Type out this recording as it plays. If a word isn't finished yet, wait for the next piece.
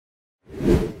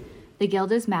The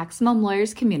Guild is Maximum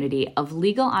Lawyers' community of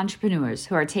legal entrepreneurs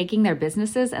who are taking their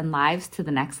businesses and lives to the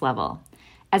next level.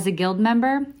 As a Guild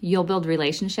member, you'll build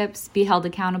relationships, be held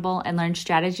accountable, and learn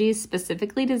strategies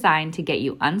specifically designed to get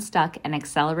you unstuck and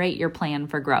accelerate your plan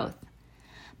for growth.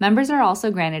 Members are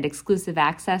also granted exclusive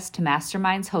access to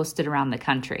masterminds hosted around the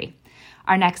country.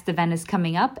 Our next event is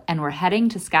coming up, and we're heading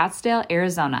to Scottsdale,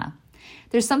 Arizona.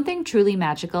 There's something truly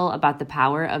magical about the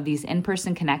power of these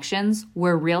in-person connections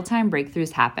where real-time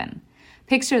breakthroughs happen.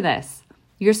 Picture this.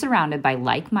 You're surrounded by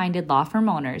like-minded law firm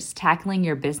owners tackling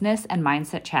your business and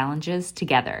mindset challenges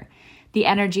together. The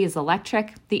energy is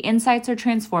electric, the insights are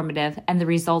transformative, and the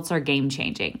results are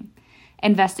game-changing.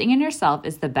 Investing in yourself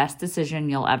is the best decision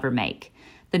you'll ever make.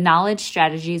 The knowledge,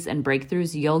 strategies, and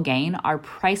breakthroughs you'll gain are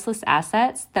priceless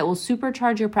assets that will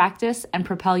supercharge your practice and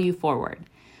propel you forward.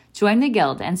 Join the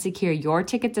Guild and secure your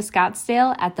ticket to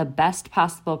Scottsdale at the best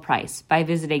possible price by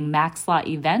visiting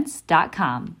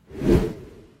maxlawevents.com.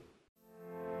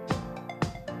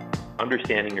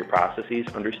 Understanding your processes,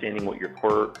 understanding what your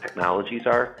core technologies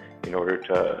are in order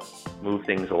to move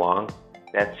things along,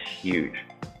 that's huge.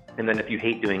 And then if you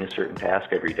hate doing a certain task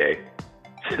every day,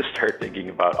 to start thinking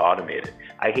about automating.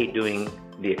 I hate doing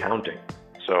the accounting.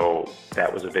 So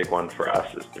that was a big one for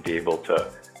us, is to be able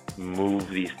to move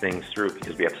these things through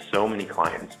because we have so many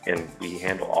clients and we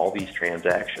handle all these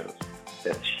transactions.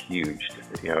 That's huge,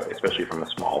 especially from a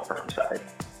small firm side.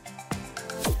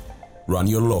 Run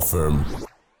your law firm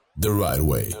the right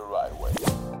way.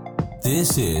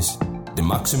 This is the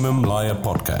Maximum Lawyer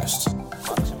Podcast.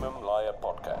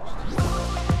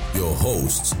 Your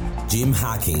hosts, Jim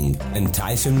Hacking and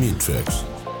Tyson Mutrux.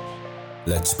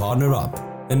 Let's partner up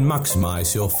and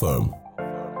maximize your firm.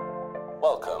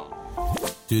 Welcome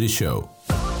to the show.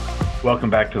 Welcome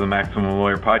back to the Maximum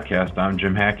Lawyer Podcast. I'm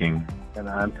Jim Hacking. And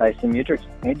I'm Tyson Mutrux.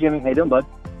 Hey, Jimmy. How you doing, bud?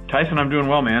 Tyson, I'm doing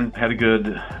well, man. Had a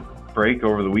good break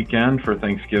over the weekend for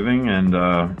Thanksgiving, and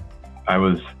I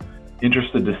was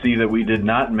interested to see that we did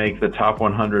not make the top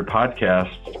 100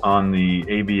 podcasts on the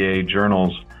ABA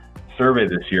Journal's survey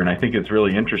this year, and I think it's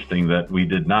really interesting that we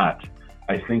did not.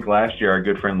 I think last year our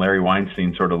good friend Larry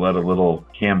Weinstein sort of led a little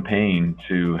campaign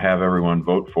to have everyone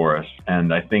vote for us,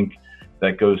 and I think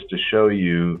that goes to show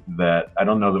you that I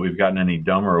don't know that we've gotten any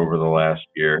dumber over the last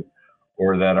year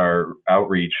or that our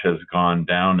outreach has gone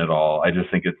down at all. I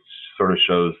just think it sort of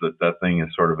shows that that thing is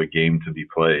sort of a game to be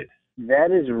played.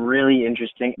 That is really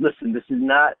interesting. Listen, this is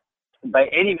not by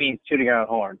any means tooting our own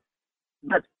horn,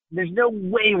 but there's no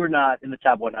way we're not in the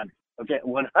top 100. Okay,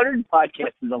 100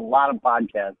 podcasts is a lot of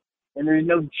podcasts, and there's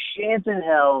no chance in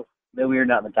hell that we are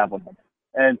not in the top 100.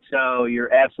 And so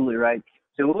you're absolutely right.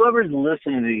 So whoever's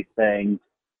listening to these things,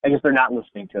 I guess they're not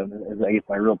listening to them, is I guess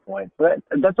my real point. But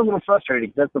that's a little frustrating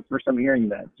because that's the first time hearing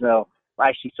that. So I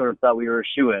actually sort of thought we were a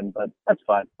shoo-in, but that's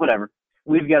fine. Whatever.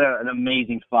 We've got an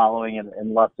amazing following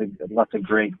and lots of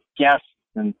great guests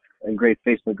and great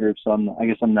Facebook groups. So I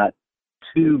guess I'm not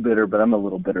too bitter, but I'm a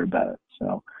little bitter about it.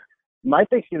 So my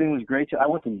Thanksgiving was great too. I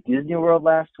went to Disney World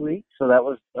last week, so that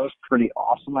was pretty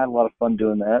awesome. I had a lot of fun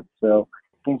doing that. So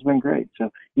things have been great.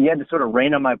 So you had to sort of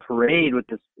rain on my parade with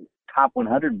this top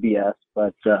 100 BS,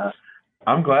 but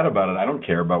I'm glad about it. I don't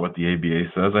care about what the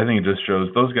ABA says. I think it just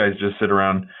shows those guys just sit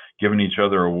around giving each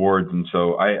other awards, and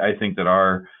so I think that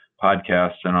our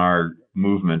podcast and our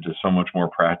movement is so much more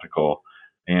practical.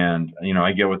 And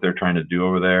I get what they're trying to do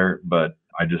over there, but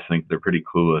I just think they're pretty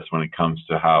clueless when it comes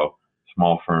to how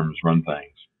small firms run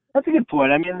things. That's a good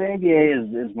point. I mean, the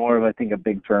ABA is more of, I think, a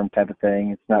big firm type of thing.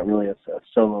 It's not really a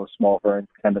solo small firm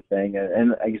kind of thing.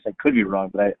 And I guess I could be wrong,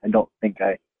 but I don't think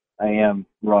I am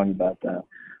wrong about that.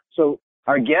 So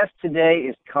our guest today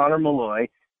is Conor Malloy.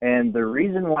 And the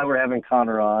reason why we're having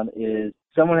Conor on is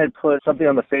someone had put something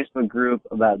on the Facebook group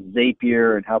about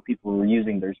Zapier and how people were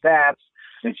using their Zaps.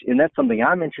 And that's something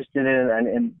I'm interested in.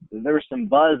 And there was some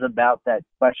buzz about that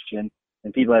question.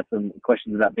 And people had some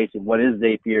questions about basically what is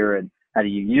Zapier and how do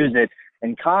you use it.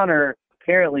 And Conor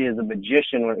apparently is a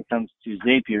magician when it comes to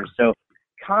Zapier. So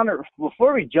Conor,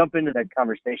 before we jump into that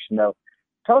conversation though,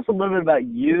 tell us a little bit about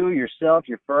you, yourself,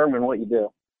 your firm, and what you do.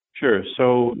 Sure.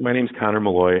 So my name's Conor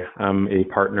Malloy. I'm a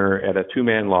partner at a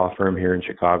two-man law firm here in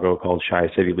Chicago called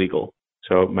Chi-City Legal.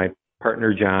 So my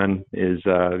partner, John, is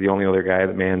the only other guy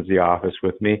that mans the office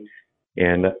with me.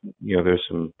 And, there's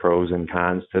some pros and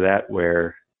cons to that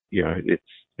where,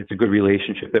 it's a good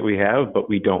relationship that we have, but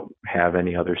we don't have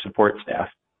any other support staff.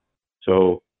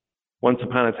 So once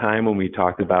upon a time when we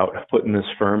talked about putting this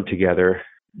firm together,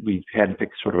 we had to pick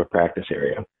sort of a practice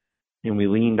area. And we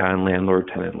leaned on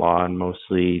landlord-tenant law and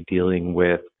mostly dealing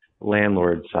with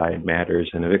landlord side matters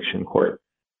in eviction court.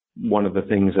 One of the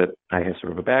things that I have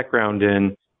sort of a background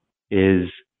in is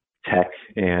tech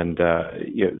and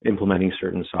implementing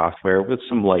certain software with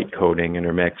some light coding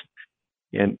intermixed.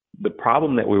 And the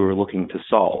problem that we were looking to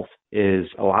solve is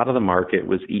a lot of the market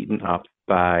was eaten up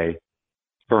by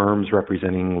firms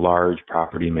representing large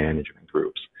property management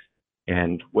groups.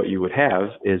 And what you would have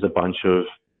is a bunch of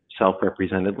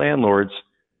self-represented landlords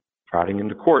trotting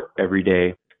into court every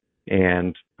day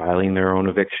and filing their own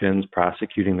evictions,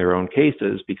 prosecuting their own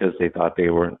cases because they thought they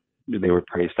were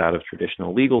priced out of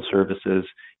traditional legal services,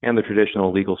 and the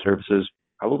traditional legal services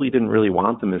probably didn't really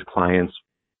want them as clients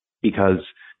because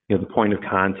the point of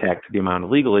contact to the amount of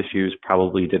legal issues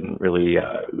probably didn't really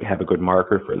have a good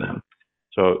marker for them.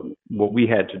 So what we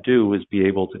had to do was be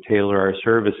able to tailor our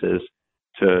services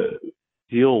to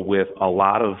deal with a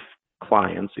lot of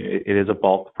clients. It is a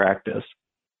bulk practice,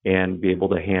 and be able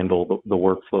to handle the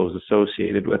workflows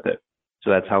associated with it. So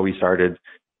that's how we started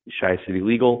Chi-City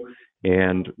Legal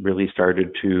and really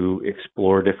started to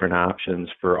explore different options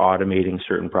for automating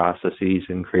certain processes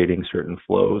and creating certain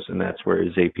flows. And that's where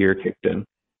Zapier kicked in.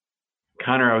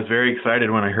 Conor, I was very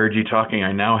excited when I heard you talking.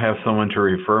 I now have someone to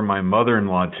refer my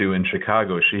mother-in-law to in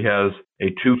Chicago. She has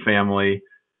a 2-family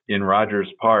in Rogers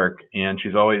Park, and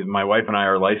my wife and I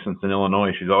are licensed in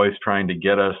Illinois. She's always trying to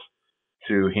get us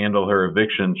to handle her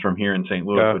evictions from here in St.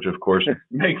 Louis, which of course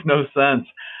makes no sense.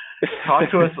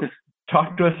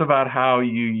 Talk to us about how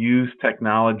you use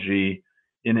technology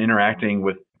in interacting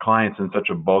with clients in such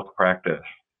a bulk practice.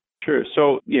 Sure.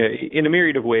 So, in a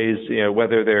myriad of ways,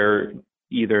 whether they're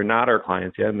either not our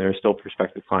clients yet and they're still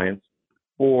prospective clients,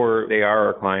 or they are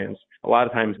our clients, a lot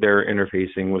of times they're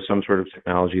interfacing with some sort of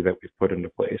technology that we've put into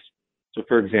place. So,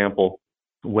 for example,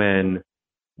 when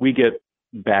we get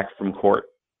back from court,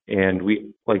 and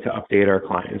we like to update our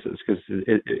clients because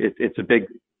it's a big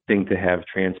thing to have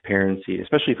transparency,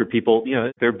 especially for people,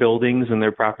 their buildings and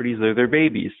their properties, they're their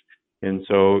babies. And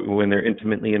so when they're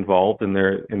intimately involved in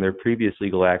their previous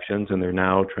legal actions and they're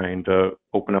now trying to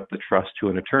open up the trust to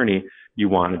an attorney, you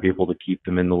want to be able to keep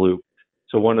them in the loop.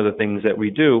 So one of the things that we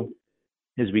do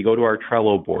is we go to our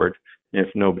Trello board. And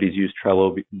if nobody's used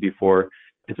Trello before,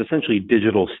 it's essentially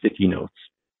digital sticky notes.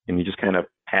 And you just kind of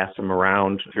pass them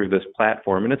around through this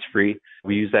platform, and it's free.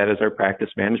 We use that as our practice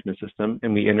management system,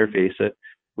 and we interface it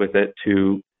with it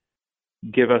to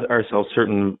give ourselves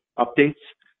certain updates,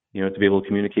 to be able to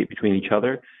communicate between each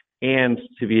other and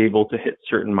to be able to hit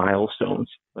certain milestones,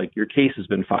 like your case has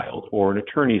been filed or an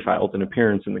attorney filed an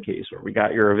appearance in the case, or we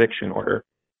got your eviction order.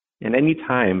 And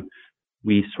anytime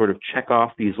we sort of check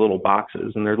off these little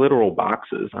boxes, and they're literal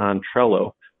boxes on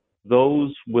Trello,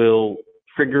 those will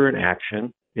trigger an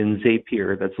action in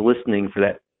Zapier that's listening for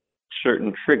that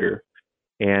certain trigger,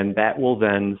 and that will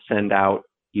then send out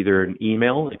either an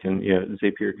email.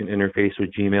 Zapier can interface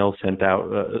with Gmail, send out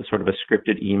sort of a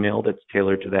scripted email that's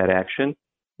tailored to that action,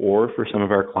 or for some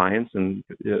of our clients, and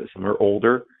some are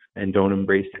older and don't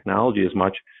embrace technology as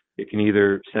much, it can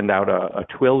either send out a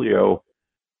Twilio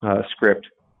script,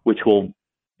 which will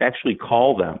actually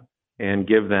call them and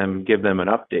give them an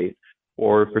update,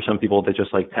 or for some people that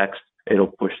just like text, it'll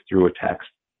push through a text.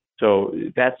 So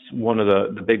that's one of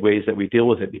the big ways that we deal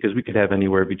with it, because we could have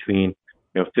anywhere between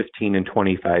 15 and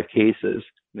 25 cases.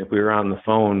 And if we were on the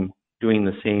phone doing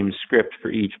the same script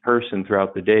for each person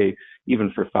throughout the day,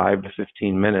 even for 5 to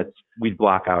 15 minutes, we'd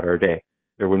block out our day.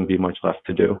 There wouldn't be much left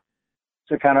to do.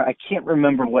 So, Conor, I can't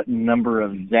remember what number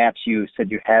of zaps you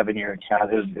said you have in your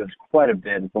account. It was quite a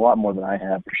bit. It's a lot more than I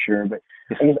have for sure. But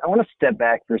I want to step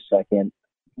back for a second.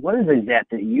 What is a zap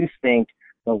that you think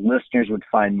the listeners would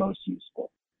find most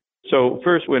useful? So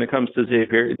first, when it comes to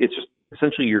Zapier, it's just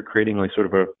essentially you're creating like sort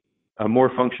of a more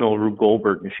functional Rube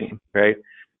Goldberg machine, right?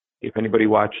 If anybody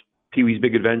watched Pee-wee's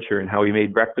Big Adventure and how he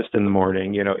made breakfast in the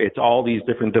morning, it's all these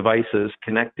different devices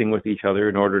connecting with each other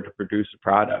in order to produce a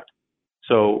product.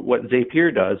 So what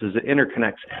Zapier does is it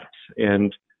interconnects apps.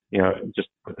 And, just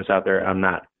put this out there, I'm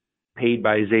not paid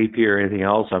by Zapier or anything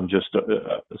else. I'm just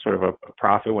sort of a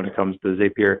profit when it comes to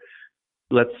Zapier.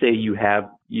 Let's say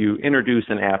you introduce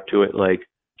an app to it like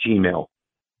Gmail.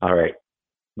 All right.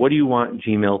 What do you want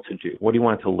Gmail to do? What do you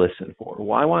want it to listen for?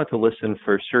 Well, I want it to listen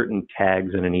for certain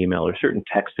tags in an email, or certain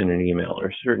text in an email,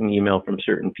 or certain email from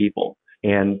certain people.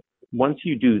 And once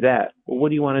you do that, well, what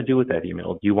do you want to do with that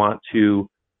email? Do you want to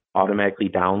automatically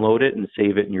download it and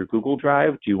save it in your Google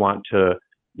Drive? Do you want to,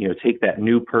 take that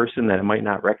new person that it might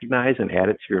not recognize and add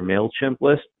it to your MailChimp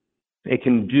list? It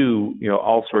can do,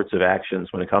 all sorts of actions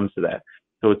when it comes to that.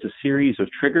 So it's a series of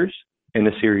triggers and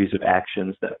a series of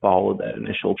actions that follow that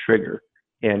initial trigger.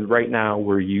 And right now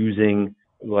we're using,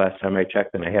 the last time I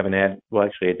checked, and I haven't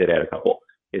actually I did add a couple.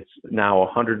 It's now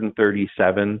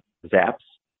 137 zaps,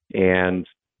 and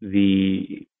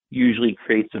the usually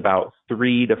creates about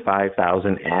 3,000 to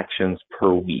 5,000 actions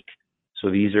per week. So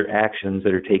these are actions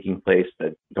that are taking place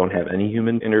that don't have any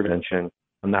human intervention.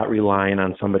 I'm not relying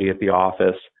on somebody at the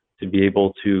office to be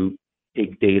able to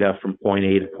take data from point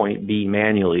A to point B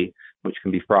manually, which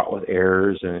can be fraught with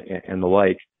errors and the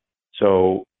like.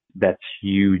 So that's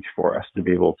huge for us to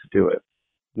be able to do it.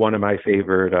 One of my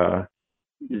favorite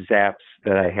zaps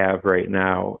that I have right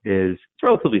now is it's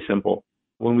relatively simple.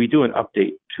 When we do an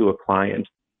update to a client,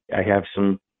 I have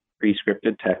some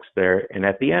pre-scripted text there, and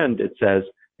at the end it says,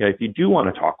 if you do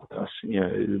want to talk with us,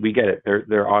 we get it.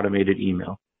 They're automated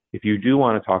email. If you do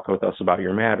want to talk with us about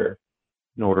your matter,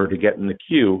 in order to get in the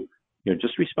queue,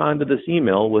 just respond to this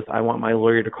email with, I want my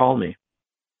lawyer to call me.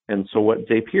 And so what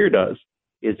Zapier does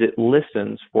is it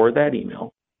listens for that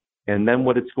email. And then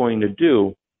what it's going to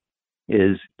do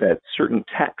is that certain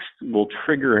text will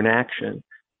trigger an action,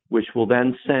 which will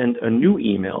then send a new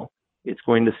email. It's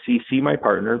going to CC my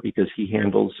partner because he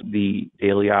handles the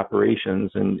daily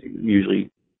operations and usually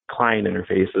client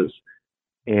interfaces.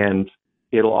 And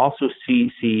it'll also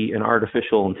CC an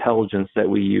artificial intelligence that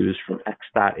we use from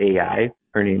X.AI.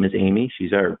 Her name is Amy.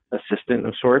 She's our assistant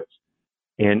of sorts.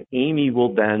 And Amy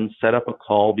will then set up a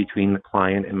call between the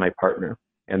client and my partner.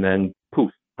 And then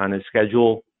poof, on his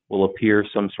schedule will appear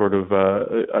some sort of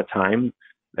a time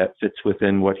that fits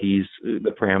within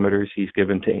the parameters he's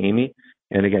given to Amy.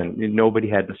 And again, nobody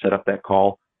had to set up that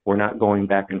call. We're not going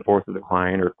back and forth with the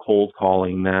client or cold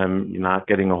calling them, not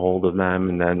getting a hold of them,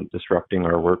 and then disrupting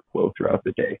our workflow throughout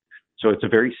the day. So it's a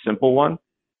very simple one,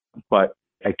 but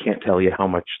I can't tell you how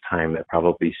much time that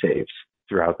probably saves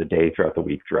throughout the day, throughout the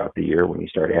week, throughout the year when you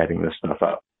start adding this stuff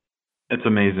up. It's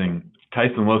amazing.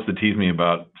 Tyson loves to tease me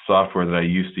about software that I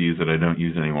used to use that I don't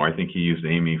use anymore. I think he used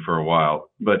Amy for a while.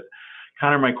 But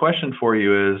Conor, my question for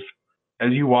you is,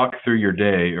 as you walk through your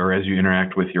day or as you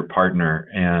interact with your partner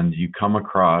and you come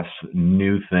across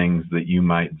new things that you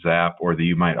might zap or that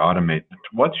you might automate,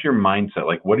 what's your mindset?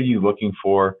 Like, what are you looking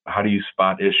for? How do you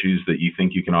spot issues that you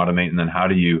think you can automate? And then how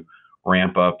do you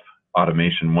ramp up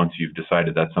automation once you've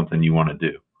decided that's something you want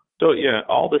to do? So,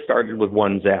 all this started with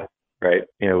one zap, right?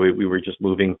 We were just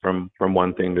moving from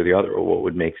one thing to the other, or what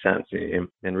would make sense.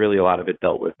 And really a lot of it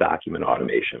dealt with document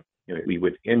automation. We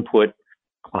would input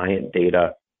client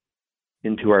data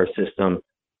into our system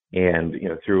and,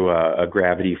 through a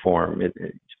gravity form, it's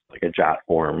like a jot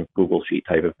form, Google Sheet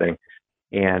type of thing.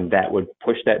 And that would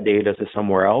push that data to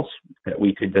somewhere else that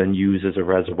we could then use as a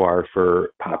reservoir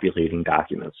for populating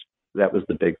documents. That was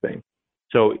the big thing.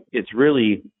 So it's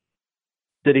really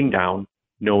sitting down,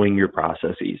 knowing your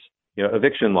processes.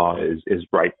 Eviction law is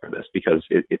right for this because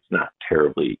it's not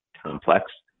terribly complex.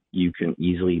 You can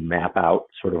easily map out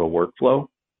sort of a workflow.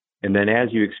 And then as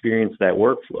you experience that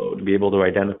workflow, to be able to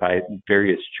identify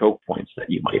various choke points that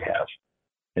you might have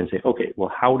and say, okay,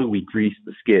 well, how do we grease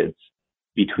the skids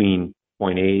between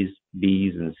point A's,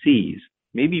 B's, and C's?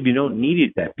 Maybe you don't need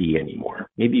it that B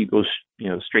anymore. Maybe you go,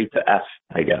 straight to F,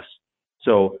 I guess.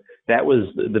 So that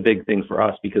was the big thing for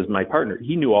us because my partner,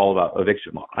 he knew all about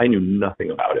eviction law. I knew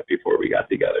nothing about it before we got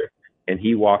together. And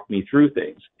he walked me through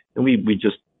things. And we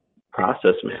just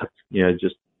process mapped,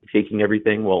 just taking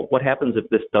everything. Well, what happens if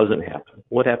this doesn't happen?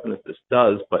 What happens if this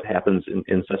does, but happens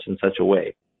in such and such a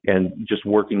way? And just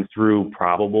working through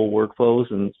probable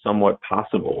workflows and somewhat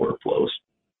possible workflows.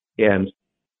 And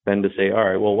then to say, all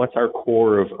right, well, what's our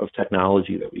core of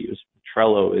technology that we use?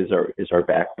 Trello is our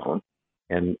backbone.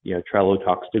 And, Trello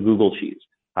talks to Google Sheets.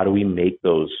 How do we make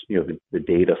those, the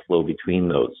data flow between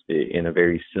those in a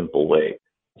very simple way?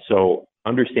 So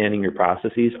understanding your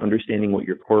processes, understanding what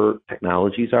your core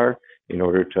technologies are in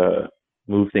order to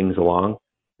move things along,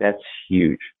 that's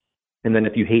huge. And then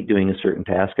if you hate doing a certain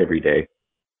task every day,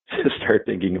 start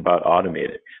thinking about automate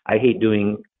it. I hate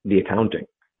doing the accounting.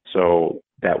 So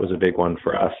that was a big one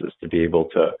for us, is to be able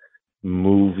to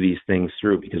move these things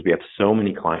through because we have so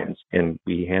many clients and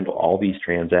we handle all these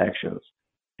transactions,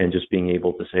 and just being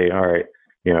able to say, all right,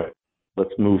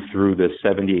 let's move through this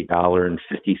 $78.50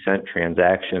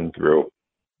 transaction through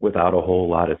without a whole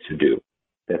lot of to do.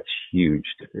 That's huge,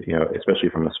 especially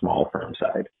from a small firm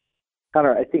side.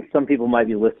 Conor, I think some people might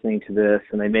be listening to this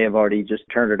and they may have already just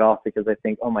turned it off because they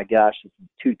think, oh my gosh, this is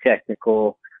too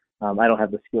technical. I don't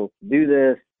have the skills to do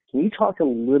this. Can you talk a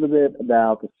little bit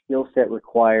about the skill set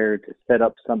required to set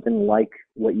up something like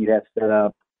what you have set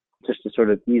up, just to sort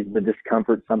of ease the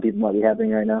discomfort some people might be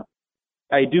having right now?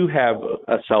 I do have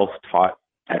a self-taught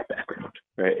tech background,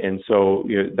 right? And so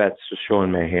that's just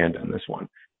showing my hand on this one.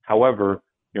 However,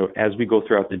 as we go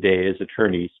throughout the day as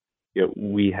attorneys,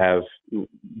 we have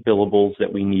billables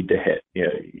that we need to hit.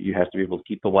 You have to be able to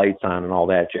keep the lights on and all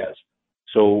that jazz.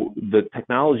 So the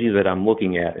technology that I'm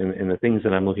looking at and the things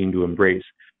that I'm looking to embrace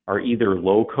are either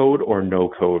low code or no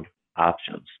code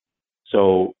options.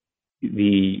 So to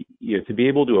be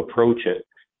able to approach it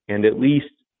and at least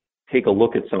take a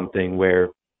look at something where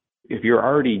if you're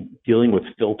already dealing with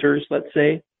filters, let's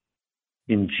say,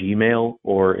 in Gmail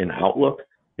or in Outlook,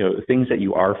 things that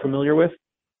you are familiar with,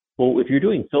 well, if you're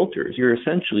doing filters, you're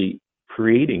essentially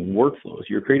creating workflows.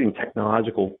 You're creating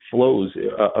technological flows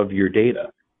of your data.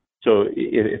 So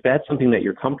if that's something that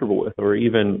you're comfortable with, or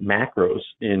even macros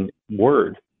in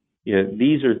Word,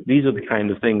 these are the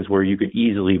kind of things where you could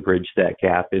easily bridge that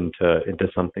gap into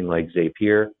something like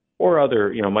Zapier or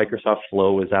other, Microsoft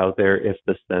Flow is out there. If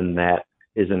this, then that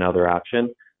is another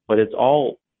option. But it's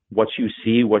all what you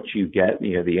see, what you get.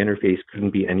 The interface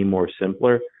couldn't be any more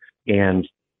simpler. And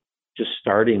just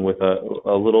starting with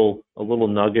a little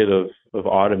nugget of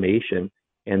automation,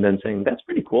 and then saying that's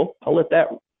pretty cool. I'll let that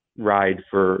ride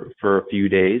for a few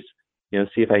days.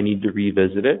 See if I need to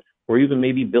revisit it, or even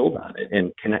maybe build on it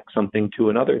and connect something to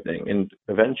another thing. And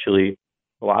eventually,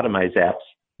 a lot of my zaps,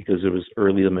 because it was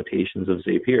early limitations of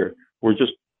Zapier, were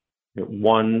just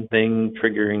one thing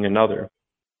triggering another.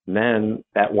 And then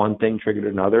that one thing triggered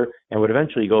another, and would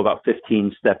eventually go about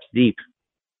 15 steps deep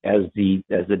as the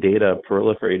data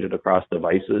proliferated across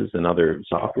devices and other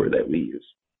software that we use.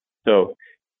 So,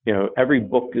 every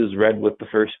book is read with the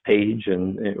first page or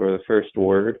the first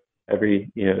word.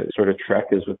 Every sort of trek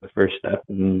is with the first step,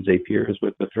 and Zapier is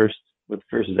with the first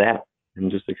zap, and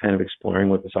just the kind of exploring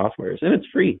what the software is. And it's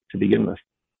free to begin with.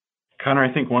 Conor,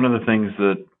 I think one of the things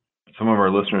that some of our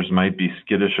listeners might be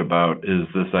skittish about is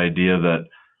this idea that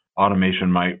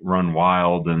automation might run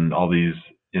wild and all these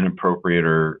inappropriate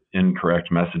or incorrect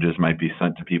messages might be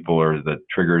sent to people, or that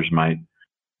triggers might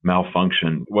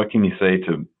malfunction. What can you say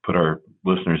to put our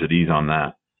listeners at ease on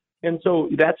that? And so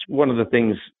that's one of the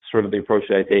things, sort of the approach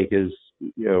that I take is,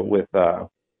 with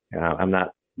I'm not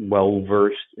well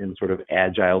versed in sort of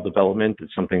agile development.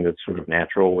 It's something that's sort of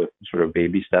natural with sort of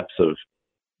baby steps of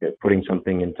putting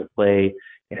something into play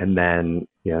and then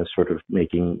sort of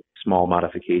making small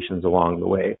modifications along the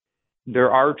way.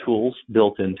 There are tools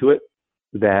built into it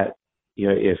that,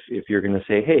 if you're going to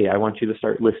say, hey, I want you to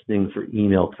start listening for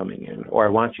email coming in, or I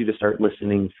want you to start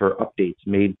listening for updates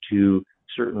made to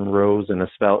certain rows in a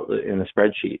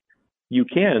spreadsheet, you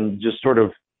can just sort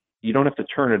of, you don't have to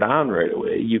turn it on right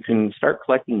away. You can start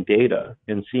collecting data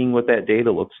and seeing what that data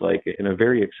looks like in a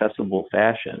very accessible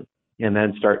fashion, and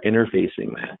then start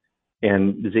interfacing that.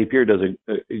 And Zapier does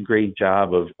a great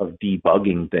job of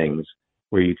debugging things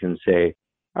where you can say,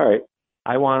 all right,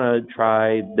 I want to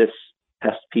try this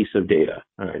test piece of data.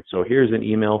 All right, so here's an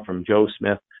email from Joe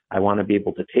Smith. I want to be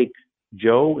able to take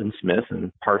Joe and Smith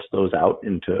and parse those out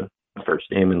into a first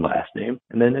name and last name,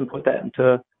 and then input that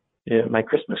into my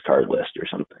Christmas card list or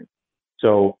something.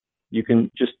 So you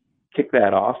can just kick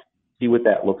that off, see what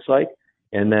that looks like,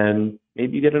 and then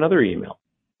maybe you get another email,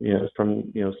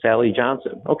 from Sally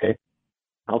Johnson. Okay,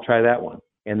 I'll try that one.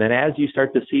 And then as you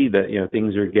start to see that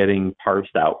things are getting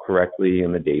parsed out correctly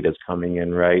and the data's coming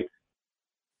in right,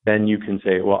 then you can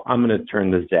say, well, I'm going to turn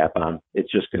this zap on.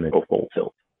 It's just going to go full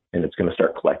tilt, and it's going to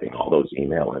start collecting all those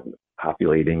email and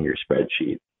populating your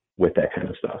spreadsheet with that kind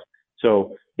of stuff.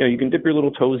 So, you can dip your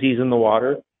little toesies in the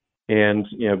water and,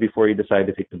 before you decide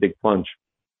to take the big plunge.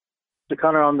 So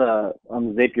Conor, on the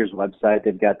Zapier's website,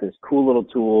 they've got this cool little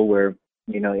tool where,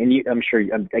 and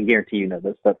I guarantee you know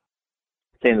this, but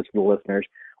saying this for the listeners,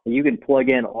 you can plug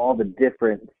in all the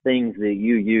different things that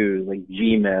you use, like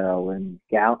Gmail and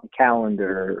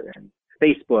calendar and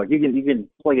Facebook. You can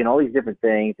plug in all these different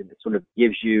things, and it sort of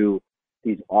gives you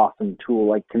these awesome tool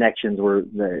like connections where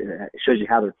it shows you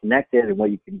how they're connected and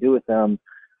what you can do with them.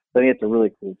 So I think it's a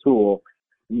really cool tool.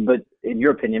 But in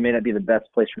your opinion, it may not be the best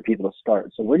place for people to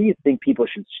start. So where do you think people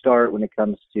should start when it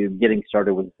comes to getting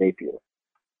started with Zapier?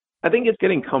 I think it's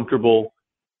getting comfortable.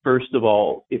 First of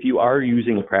all, if you are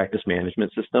using a practice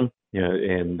management system,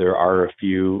 and there are a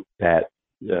few that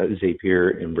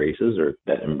Zapier embraces, or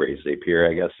that embrace Zapier,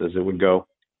 I guess, as it would go.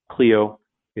 Clio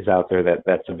is out there.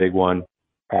 That's a big one.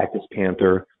 Practice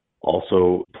Panther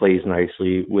also plays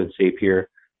nicely with Zapier.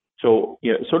 So,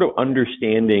 sort of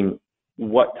understanding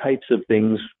what types of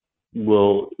things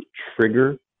will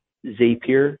trigger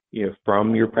Zapier,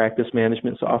 from your practice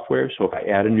management software. So if I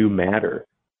add a new matter,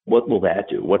 what will that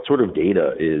do? What sort of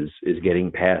data is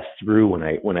getting passed through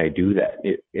when I do that?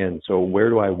 And so where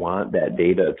do I want that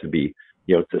data to be,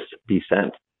 to be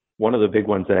sent? One of the big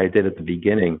ones that I did at the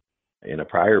beginning in a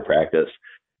prior practice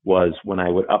was when I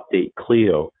would update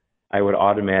Clio, I would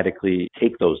automatically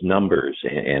take those numbers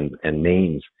and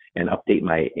names and update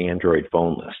my Android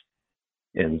phone list.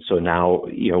 And so now,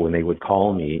 when they would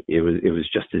call me, it was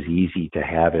just as easy to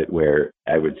have it where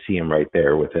I would see them right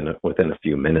there within a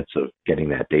few minutes of getting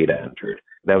that data entered.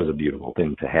 That was a beautiful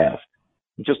thing to have.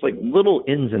 Just like little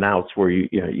ins and outs where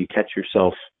you catch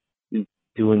yourself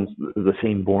doing the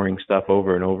same boring stuff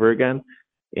over and over again,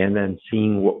 and then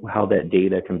seeing how that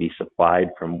data can be supplied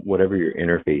from whatever you're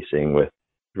interfacing with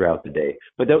throughout the day.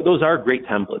 But those are great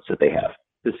templates that they have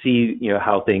to see,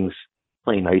 how things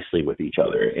play nicely with each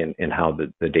other and how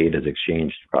the data is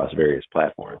exchanged across various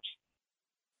platforms.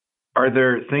 Are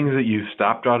there things that you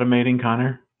stopped automating,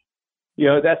 Conor?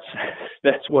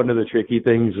 That's one of the tricky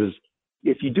things is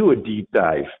if you do a deep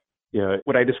dive,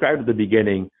 what I described at the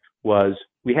beginning was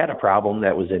we had a problem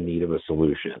that was in need of a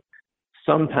solution.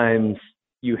 Sometimes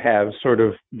you have sort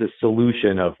of the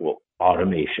solution of,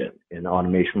 automation, and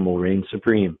automation will reign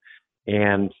supreme,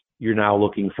 and you're now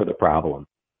looking for the problem.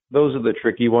 Those are the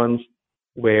tricky ones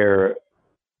where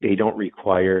they don't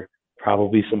require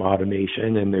probably some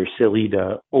automation and they're silly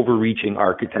to overreaching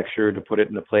architecture to put it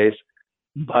into place.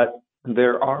 But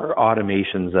there are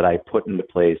automations that I put into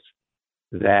place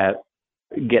that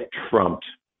get trumped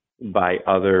by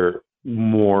other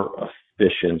more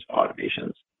efficient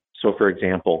automations. So for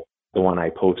example, the one I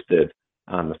posted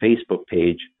on the Facebook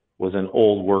page was an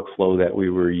old workflow that we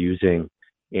were using,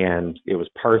 and it was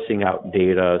parsing out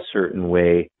data a certain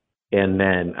way. And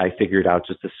then I figured out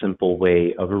just a simple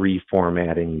way of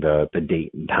reformatting the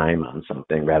date and time on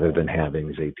something rather than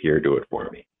having Zapier do it for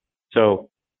me. So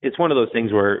it's one of those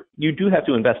things where you do have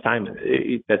to invest time in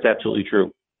it. That's absolutely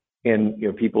true.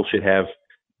 And people should have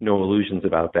no illusions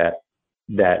about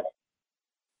that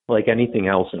like anything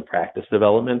else in practice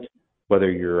development, whether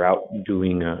you're out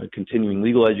doing a continuing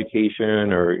legal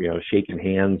education or shaking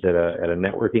hands at a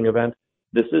networking event,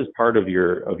 this is part of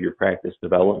your practice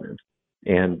development.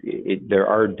 And there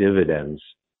are dividends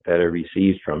that are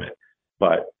received from it,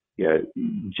 but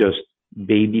just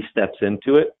baby steps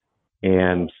into it,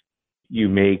 and you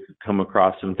may come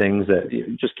across some things that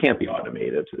just can't be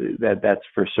automated. That's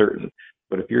for certain.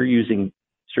 But if you're using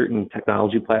certain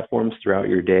technology platforms throughout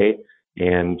your day,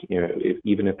 and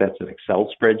even if that's an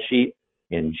Excel spreadsheet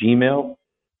in Gmail,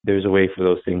 there's a way for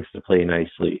those things to play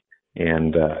nicely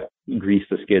and grease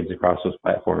the skids across those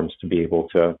platforms to be able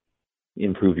to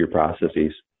improve your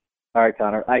processes. All right,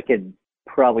 Conor, I could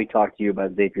probably talk to you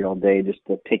about Zapier all day just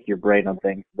to pick your brain on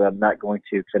things, but I'm not going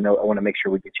to because I want to make sure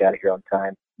we get you out of here on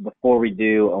time. Before we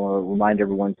do, I want to remind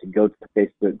everyone to go to the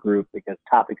Facebook group because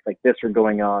topics like this are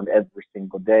going on every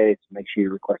single day, so make sure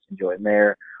you request and join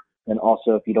there. And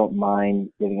also, if you don't mind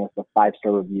giving us a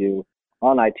 5-star review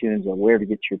on iTunes or wherever you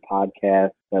get your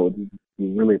podcast, that would be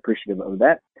really appreciative of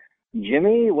that.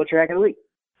 Jimmy, what's your hack of the week?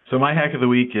 So my hack of the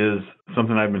week is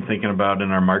something I've been thinking about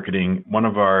in our marketing. One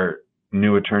of our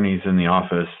new attorneys in the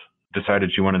office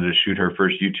decided she wanted to shoot her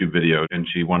first YouTube video, and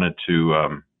she wanted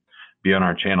to be on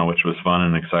our channel, which was fun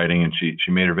and exciting. And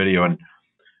she made her video. And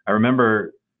I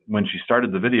remember when she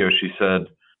started the video, she said,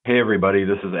 "Hey, everybody,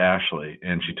 this is Ashley."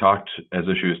 And she talked as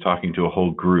if she was talking to a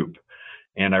whole group.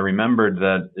 And I remembered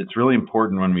that it's really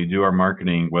important when we do our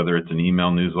marketing, whether it's an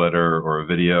email newsletter or a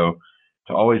video,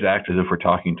 to always act as if we're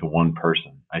talking to one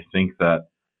person. I think that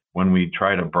when we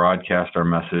try to broadcast our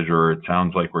message or it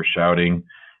sounds like we're shouting,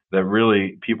 that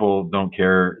really people don't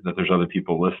care that there's other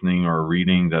people listening or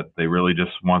reading, that they really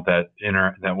just want that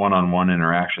one-on-one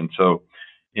interaction. So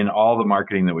in all the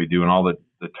marketing that we do and all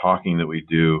the talking that we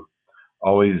do,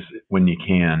 always, when you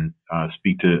can,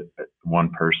 speak to one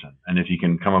person. And if you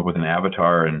can come up with an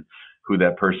avatar and who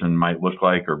that person might look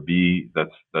like or be,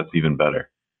 that's even better.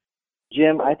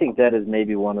 Jim, I think that is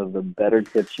maybe one of the better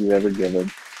tips you've ever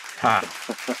given. Ha.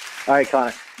 All right,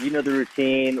 Conor, you know the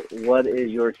routine. What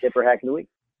is your tip or hack of the week?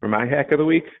 For my hack of the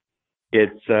week,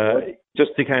 it's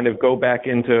just to kind of go back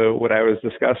into what I was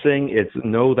discussing. It's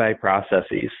know thy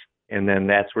processes. And then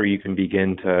that's where you can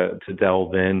begin to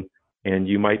delve in. And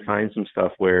you might find some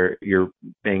stuff where you're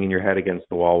banging your head against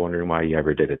the wall wondering why you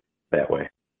ever did it that way.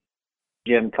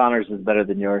 Jim, Conor's is better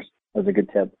than yours. That's a good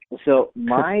tip. So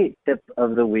my tip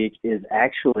of the week is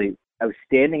actually, I was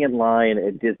standing in line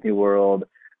at Disney World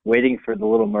waiting for the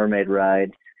Little Mermaid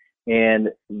ride, and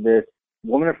this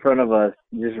woman in front of us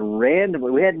just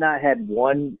randomly, we had not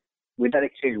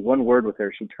exchanged one word with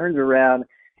her. She turns around,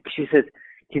 she says,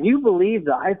 "Can you believe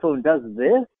the iPhone does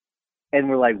this?" And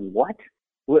we're like, "What?"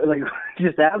 Like,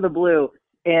 just out of the blue.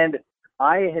 And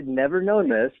I had never known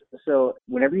this. So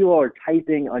whenever you all are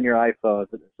typing on your iPhone,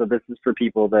 so this is for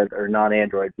people that are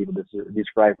non-Android people, these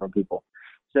are iPhone people.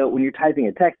 So when you're typing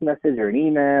a text message or an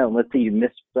email, and let's say you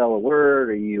misspell a word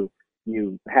or you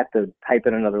you have to type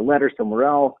in another letter somewhere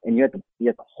else, and you have to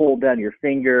hold down your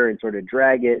finger and sort of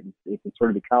drag it. It can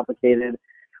sort of be complicated.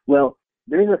 Well,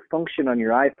 there's a function on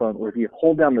your iPhone where if you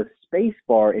hold down the space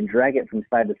bar and drag it from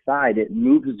side to side, it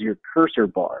moves your cursor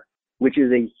bar, which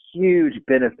is a huge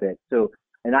benefit. So,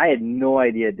 and I had no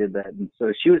idea it did that. And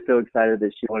so she was so excited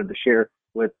that she wanted to share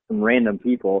with some random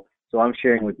people. So I'm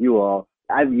sharing with you all.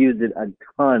 I've used it a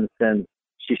ton since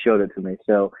she showed it to me.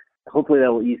 So hopefully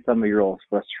that will ease some of your all's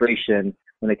frustration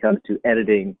when it comes to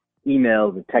editing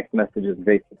emails and text messages and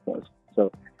Facebook posts.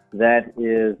 So that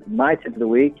is my tip of the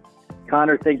week.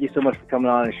 Conor, thank you so much for coming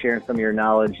on and sharing some of your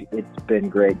knowledge. It's been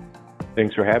great.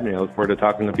 Thanks for having me. I look forward to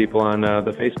talking to people on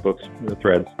the Facebooks, the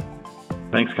threads.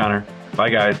 Thanks, Conor. Bye,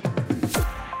 guys.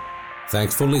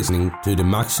 Thanks for listening to the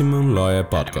Maximum Lawyer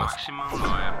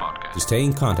Podcast. To stay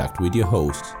in contact with your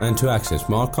hosts and to access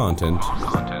more content,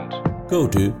 go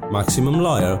to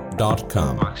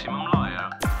MaximumLawyer.com.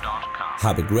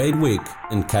 Have a great week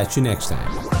and catch you next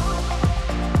time.